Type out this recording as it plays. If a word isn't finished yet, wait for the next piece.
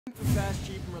For fast,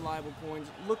 cheap, and reliable coins,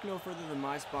 look no further than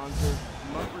my sponsor,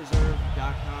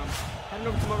 MutReserve.com. Head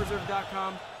over to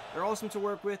MutReserve.com. They're awesome to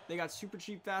work with. They got super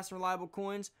cheap, fast, and reliable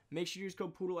coins. Make sure you use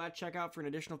code Poodle at checkout for an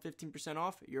additional 15%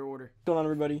 off your order. What's going on,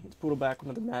 everybody? It's Poodle back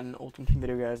with another Madden Ultimate Team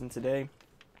video, guys. And today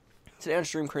on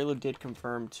stream, Kralo did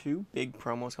confirm 2 big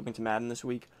promos coming to Madden this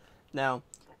week. Now,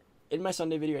 in my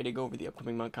Sunday video, I did go over the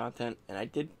upcoming month content, and I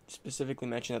did specifically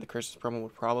mention that the Christmas promo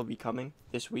would probably be coming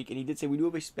this week. And he did say we do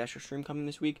have a special stream coming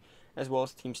this week, as well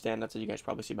as Team Standouts, as you guys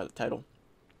probably see by the title.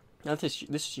 Now, this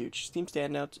is huge. Team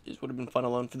Standouts would have been fun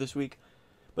alone for this week,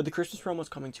 but the Christmas promo is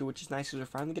coming too, which is nice because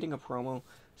we're finally getting a promo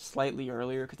slightly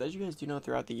earlier. Because as you guys do know,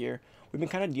 throughout the year, we've been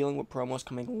kind of dealing with promos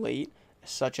coming late,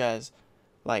 such as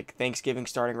like Thanksgiving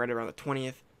starting right around the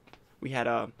 20th. We had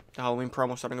the Halloween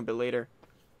promo starting a bit later.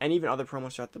 And even other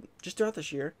promos throughout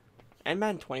this year. And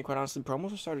Madden 20, quite honestly, promos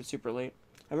have started super late.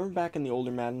 I remember back in the older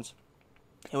Maddens,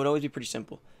 it would always be pretty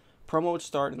simple. Promo would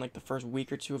start in like the first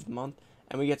week or two of the month,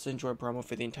 and we get to enjoy promo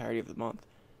for the entirety of the month.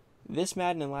 This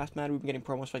Madden and last Madden, we've been getting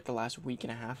promos for like the last week and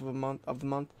a half of the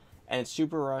month, and it's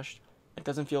super rushed. It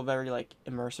doesn't feel very like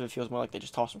immersive. It feels more like they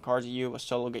just toss some cards at you, a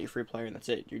solo, get your free player, and that's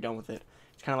it. You're done with it.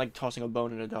 It's kind of like tossing a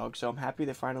bone at a dog. So I'm happy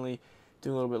they're finally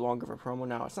doing a little bit longer of a promo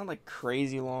now. It's not like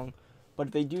crazy long. But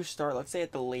if they do start, let's say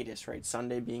at the latest, right,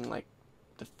 Sunday being like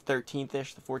the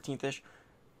 13th-ish, the 14th-ish,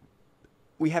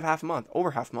 we have half a month,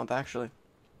 over half a month actually.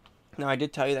 Now, I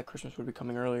did tell you that Christmas would be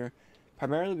coming earlier,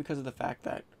 primarily because of the fact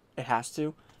that it has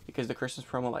to, because the Christmas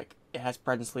promo, like, it has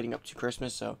presents leading up to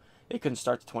Christmas, so it couldn't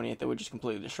start the 20th. It would just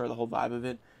completely destroy the whole vibe of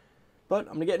it. But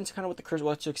I'm going to get into kind of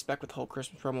what to expect with the whole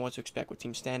Christmas promo, what to expect with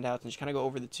Team Standouts, and just kind of go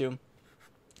over the two.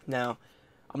 Now,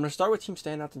 I'm going to start with Team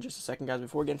Standouts in just a second, guys.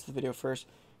 Before we get into the video first,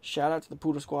 shout out to the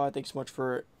Poodle Squad. Thanks so much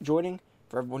for joining.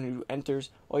 For everyone who enters,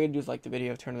 all you gotta do is like the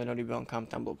video, turn on the notification bell, and comment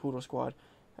down below Poodle Squad.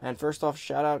 And first off,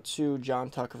 shout out to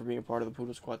John Tucker for being a part of the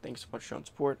Poodle Squad. Thanks so much for showing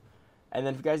support. And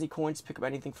then if you guys need coins, pick up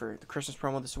anything for the Christmas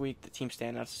promo this week, the Team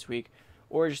Standouts this week,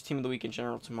 or just Team of the Week in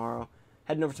general tomorrow.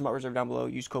 Heading over to MutReserve down below.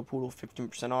 Use code Poodle,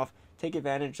 15% off. Take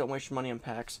advantage. Don't waste your money on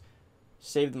packs.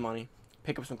 Save the money.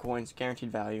 Pick up some coins.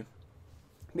 Guaranteed value.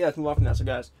 But yeah, let's move on from that. So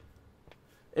guys,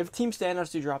 if Team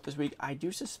Standouts do drop this week, I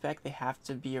do suspect they have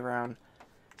to be around...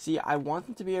 See, I want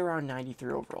them to be around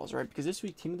 93 overalls, right? Because this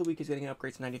week, Team of the Week is getting an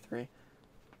upgrade to 93.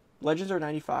 Legends are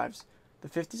 95s. The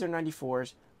 50s are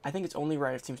 94s. I think it's only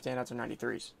right if Team Standouts are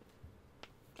 93s.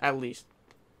 At least.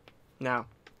 Now,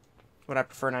 would I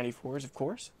prefer 94s? Of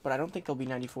course. But I don't think they'll be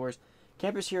 94s.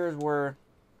 Campus Heroes were...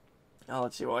 Oh,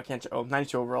 let's see. Well, I can't... Oh,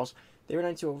 92 overalls. They were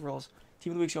 92 overalls.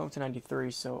 Team of the Week's going up to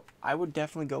 93, so I would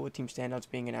definitely go with Team Standouts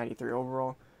being a 93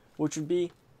 overall, which would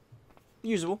be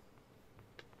usable,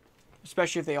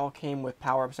 especially if they all came with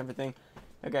power-ups and everything.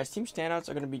 Now, guys, Team Standouts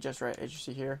are going to be just right, as you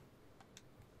see here.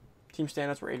 Team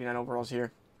Standouts were 89 overalls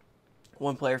here.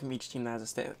 One player from each team that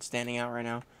has standing out right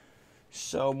now.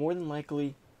 So, more than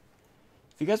likely,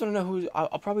 if you guys want to know who...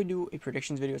 I'll probably do a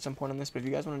predictions video at some point on this, but if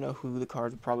you guys want to know who the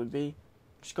cards would probably be,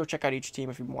 just go check out each team.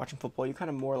 If you've been watching football, you kind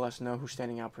of more or less know who's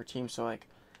standing out per team. So, like,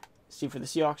 see, for the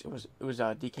Seahawks, it was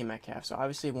DK Metcalf. So,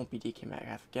 obviously, it won't be DK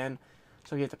Metcalf again.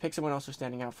 So, you have to pick someone else who's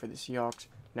standing out for the Seahawks.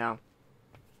 Now,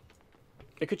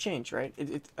 it could change, right?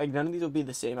 Like, none of these will be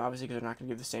the same, obviously, because they're not going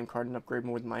to give the same card an upgrade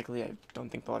more than likely. I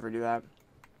don't think they'll ever do that.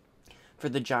 For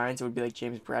the Giants, it would be like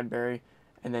James Bradbury.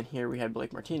 And then here we had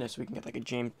Blake Martinez, so we can get, like, a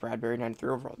James Bradbury 93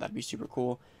 overall. That'd be super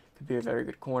cool. Could be a very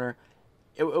good corner.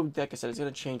 Like I said, it's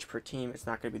going to change per team. It's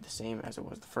not going to be the same as it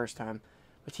was the first time.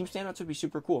 But Team Standouts would be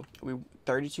super cool.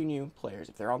 32 new players.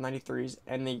 If they're all 93s,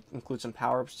 and they include some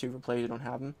power-ups too for players who don't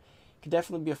have them, it could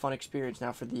definitely be a fun experience.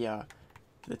 Now for the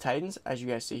Titans, as you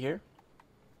guys see here,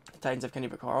 the Titans have Kenny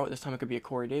Vaccaro. This time it could be a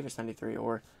Corey Davis 93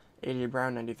 or A.J.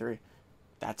 Brown 93.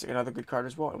 That's another good card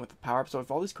as well. And with the power-ups, so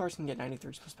if all these cards can get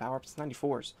 93s plus power-ups, it's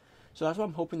 94s. So that's why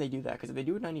I'm hoping they do that, because if they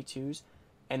do it 92s,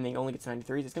 and they only get to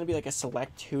 93s, it's going to be like a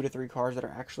select 2 to 3 cards that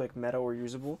are actually like meta or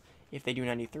usable. If they do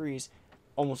 93s,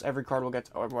 almost every card will get,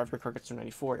 or every card gets to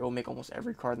 94. It will make almost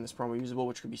every card in this promo usable,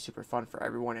 which could be super fun for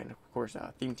everyone, and of course,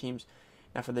 theme teams.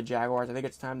 Now for the Jaguars, I think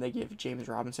it's time they give James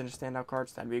Robinson a standout card,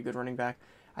 so that'd be a good running back.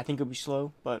 I think it'll be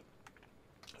slow, but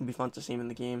it'll be fun to see him in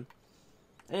the game.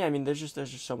 And yeah, I mean, there's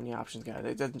just so many options, guys.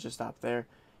 It doesn't just stop there.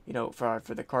 You know, for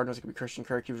the Cardinals, it could be Christian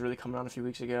Kirk. He was really coming on a few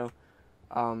weeks ago.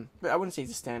 But I wouldn't say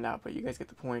he's a standout, but you guys get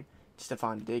the point.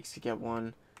 Stephon Diggs could get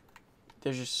one.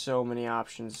 There's just so many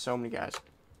options, so many guys.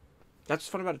 That's what's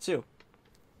fun about it too.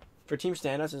 For Team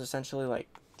Standouts, is essentially like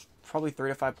probably 3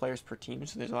 to 5 players per team,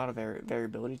 so there's a lot of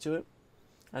variability to it,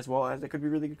 as well as there could be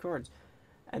really good cards.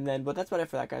 And then, but that's about it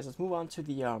for that, guys. Let's move on to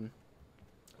the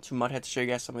to Mudhead to show you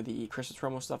guys some of the Christmas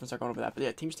promo stuff and start going over that. But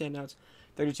yeah, Team Standouts,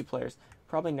 32 players,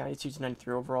 probably 92 to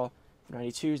 93 overall. For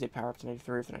 92s, they power up to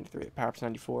 93. For 93, they power up to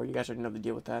 94. You guys already know the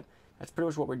deal with that. That's pretty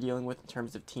much what we're dealing with in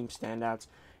terms of team standouts.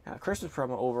 Now, Christmas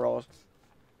promo overalls,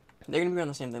 they're going to be on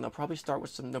the same thing. They'll probably start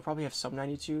with they'll probably have some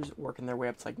 92s working their way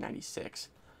up to like 96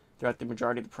 throughout the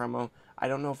majority of the promo. I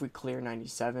don't know if we clear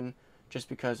 97 just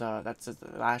because that's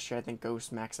last year, I think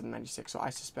Ghost maxed at 96. So I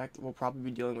suspect we'll probably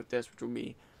be dealing with this, which will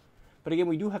be. But again,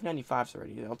 we do have 95s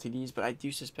already, the LTDs, but I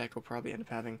do suspect we'll probably end up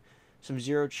having some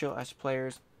Zero Chill S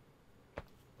players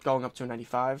going up to a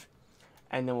 95.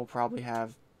 And then we'll probably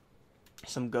have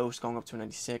some Ghosts going up to a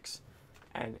 96.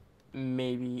 And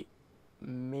maybe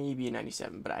a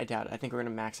 97, but I doubt it. I think we're going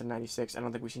to max at 96. I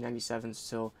don't think we see 97s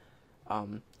till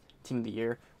Team of the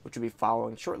Year, which will be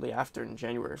following shortly after in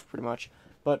January, pretty much.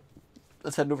 But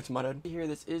let's head over to Madden. Here,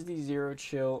 this is the Zero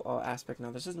Chill aspect.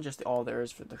 Now, this isn't just all there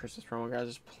is for the Christmas promo, guys.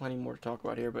 There's plenty more to talk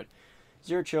about here, but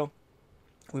Zero Chill,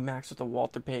 we maxed with a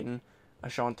Walter Payton, a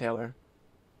Sean Taylor,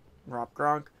 Rob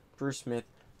Gronk, Bruce Smith,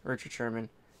 Richard Sherman.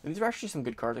 And these are actually some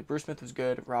good cards. Like, Bruce Smith was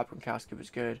good, Rob Gronkowski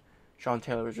was good, Sean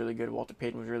Taylor was really good, Walter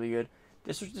Payton was really good.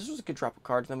 This was a good drop of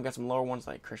cards. Then we got some lower ones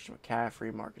like Christian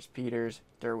McCaffrey, Marcus Peters,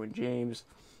 Derwin James,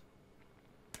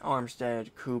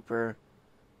 Armstead, Cooper,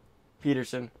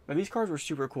 Peterson. Now, these cards were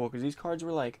super cool because these cards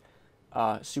were like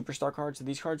superstar cards. So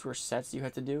these cards were sets you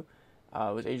had to do.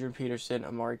 It was Adrian Peterson,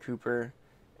 Amari Cooper,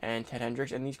 and Ted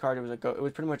Hendricks. And these cards, it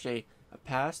was pretty much a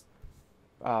pass.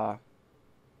 I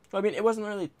mean, it wasn't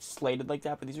really slated like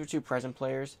that, but these were two present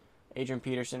players, Adrian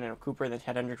Peterson and Cooper. And then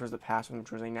Ted Hendricks was the pass one,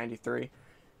 which was a 93.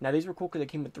 Now, these were cool because they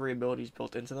came with 3 abilities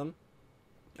built into them.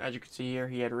 As you can see here,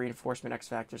 he had Reinforcement, X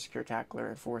Factor, Secure Tackler,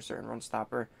 Enforcer, and Run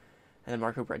Stopper. And then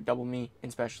Mark Cooper had Double Me,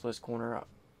 In Specialist, Corner,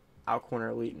 Out Corner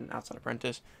Elite, and Outside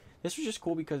Apprentice. This was just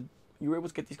cool because you were able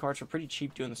to get these cards for pretty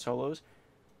cheap doing the solos.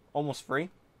 Almost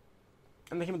free.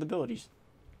 And they came with abilities.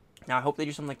 Now, I hope they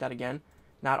do something like that again.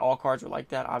 Not all cards were like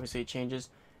that. Obviously, it changes.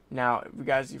 Now,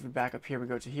 if we back up here, we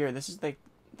go to here. This is like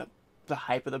the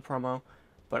hype of the promo.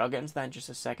 But I'll get into that in just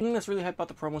a second. The thing that's really hype about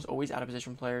the promo is always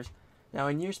out-of-position players. Now,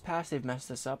 in years past, they've messed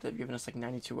this up. They've given us like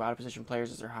 92 out-of-position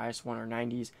players as their highest one, or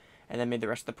 90s, and then made the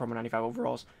rest of the promo 95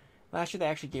 overalls. Last year, they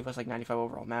actually gave us like 95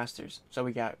 overall masters. So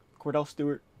we got Cordell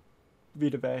Stewart,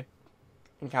 Vita Vea,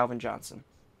 and Calvin Johnson.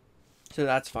 So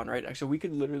that's fun, right? Actually, we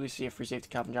could literally see a free safety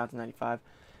Calvin Johnson 95,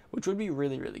 which would be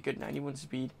really, really good. 91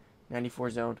 speed,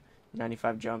 94 zone,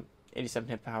 95 jump, 87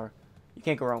 hit power. You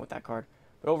can't go wrong with that card.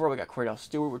 But overall, we got Cordell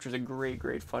Stewart, which was a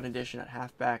great fun addition at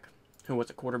halfback, who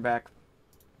was a quarterback.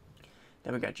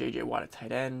 Then we got J.J. Watt at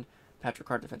tight end, Patrick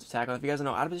Hart defensive tackle. If you guys don't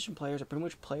know, out-of-position players are pretty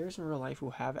much players in real life who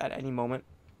have at any moment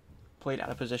played out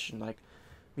of position, like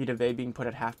Vita Vea being put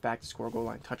at halfback to score a goal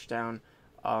line touchdown,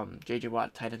 J.J. Watt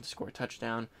at tight end to score a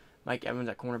touchdown, Mike Evans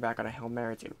at cornerback on a Hail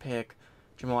Mary to get a pick,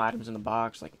 Jamal Adams in the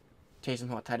box, like Taysom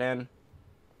Hill at tight end.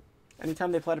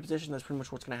 Anytime they play out of position, that's pretty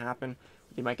much what's going to happen.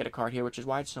 They might get a card here, which is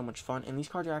why it's so much fun. And these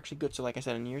cards are actually good. So like I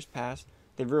said, in years past,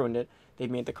 they've ruined it. They've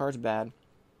made the cards bad.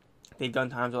 They've done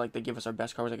times where like they give us our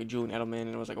best cards, like a Julian Edelman,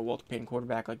 and it was like a Walter Payton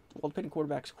quarterback. Like, Walter Payton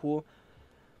quarterback's cool,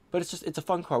 but it's a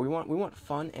fun card. We want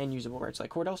fun and usable cards. Like,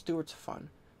 Cordell Stewart's fun.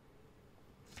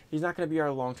 He's not going to be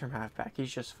our long-term halfback.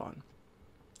 He's just fun.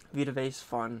 Vita Vea's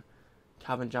fun.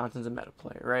 Calvin Johnson's a meta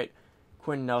player, right?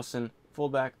 Quentin Nelson,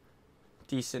 fullback,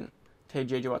 decent.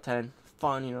 J.J. Watt 10,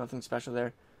 fun, nothing special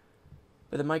there.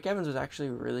 But then Mike Evans was actually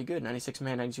really good. 96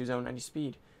 man, 92 zone, 90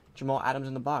 speed. Jamal Adams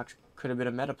in the box. Could have been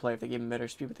a meta play if they gave him better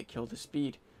speed, but they killed his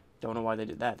speed. Don't know why they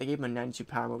did that. They gave him a 92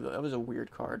 power move. That was a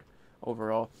weird card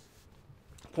overall.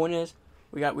 Point is,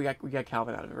 we got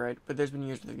Calvin out of it, right? But there's been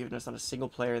years where they've given us not a single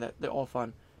player that they're all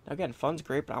fun. Now again, fun's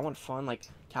great, but I want fun. Like,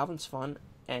 Calvin's fun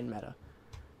and meta.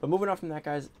 But moving on from that,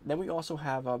 guys, then we also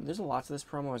have, there's a lot to this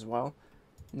promo as well.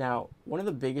 Now, one of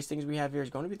the biggest things we have here is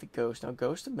going to be the Ghost. Now,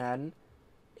 Ghost of Madden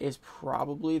is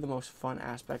probably the most fun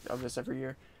aspect of this every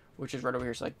year, which is right over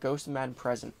here. So, like, Ghost of Madden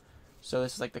present. So,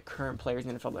 this is, like, the current players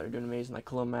in the NFL that are doing amazing, like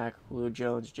Khalil Mack, Julio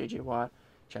Jones, J.J. Watt,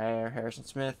 Jair, Harrison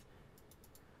Smith.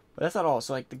 But that's not all.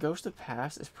 So, like, the Ghost of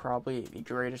Past is probably the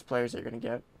greatest players that you're going to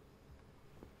get.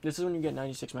 This is when you get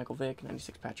 96 Michael Vick,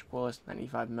 96 Patrick Willis,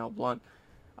 95 Mel Blount.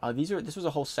 This was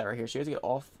a whole set right here. So, you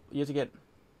have to get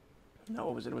no,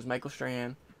 what was it? It was Michael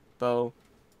Strahan, Bo,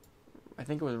 I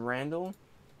think it was Randall,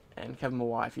 and Kevin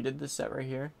Mawai. If you did this set right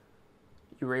here,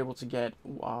 you were able to get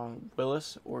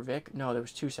Willis or Vic. No, there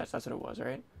was 2 sets. That's what it was,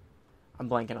 right? I'm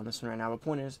blanking on this one right now. But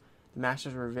point is, the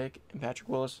Masters were Vic and Patrick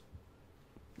Willis.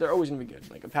 They're always gonna be good.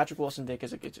 Like, Patrick Willis and Vic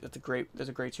there's a great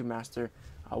 2-master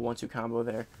 1-2 combo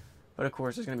there. But of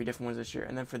course, there's gonna be different ones this year.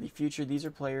 And then for the future, these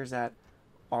are players that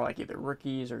are like either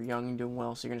rookies or young and doing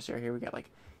well. So you're gonna see right here we got like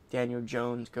Daniel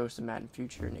Jones, Ghost of Madden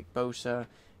Future, Nick Bosa,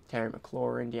 Terry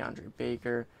McLaurin, DeAndre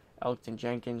Baker, Elkton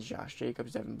Jenkins, Josh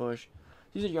Jacobs, Devin Bush.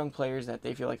 These are young players that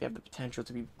they feel like they have the potential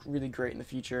to be really great in the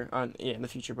future.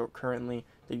 But currently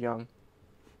they're young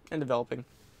and developing.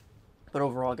 But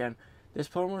overall, again, this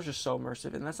promo is just so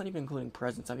immersive, and that's not even including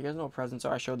presents. Now, if you guys know what presents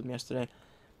are, I showed them yesterday.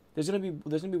 There's gonna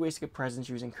be ways to get presents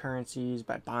using currencies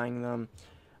by buying them.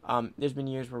 There's been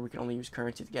years where we can only use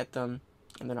currency to get them,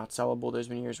 and they're not sellable. There's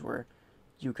been years where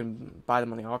you can buy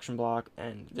them on the auction block,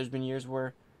 and there's been years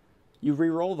where you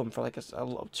re-roll them for like a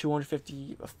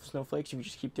 250 snowflakes. You can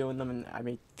just keep doing them, and I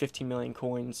made 15 million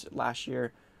coins last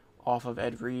year off of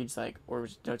Ed Reed's,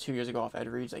 2 years ago off Ed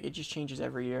Reed's. It just changes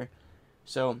every year.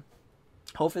 So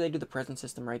hopefully they do the present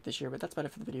system right this year. But that's about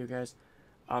it for the video, guys.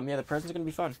 The presents are gonna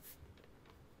be fun.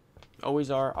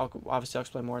 Always are. I'll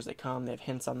explain more as they come. They have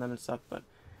hints on them and stuff, but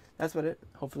that's about it.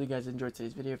 Hopefully you guys enjoyed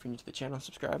today's video. If you're new to the channel,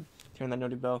 subscribe, turn that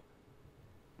noty bell,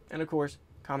 and of course,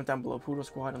 comment down below Poodle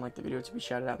Squad and like the video to be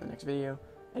shouted out in the next video.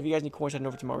 And if you guys need coins, head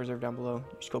over to my reserve down below.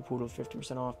 Use code Poodle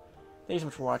 50% off. Thank you so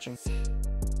much for watching.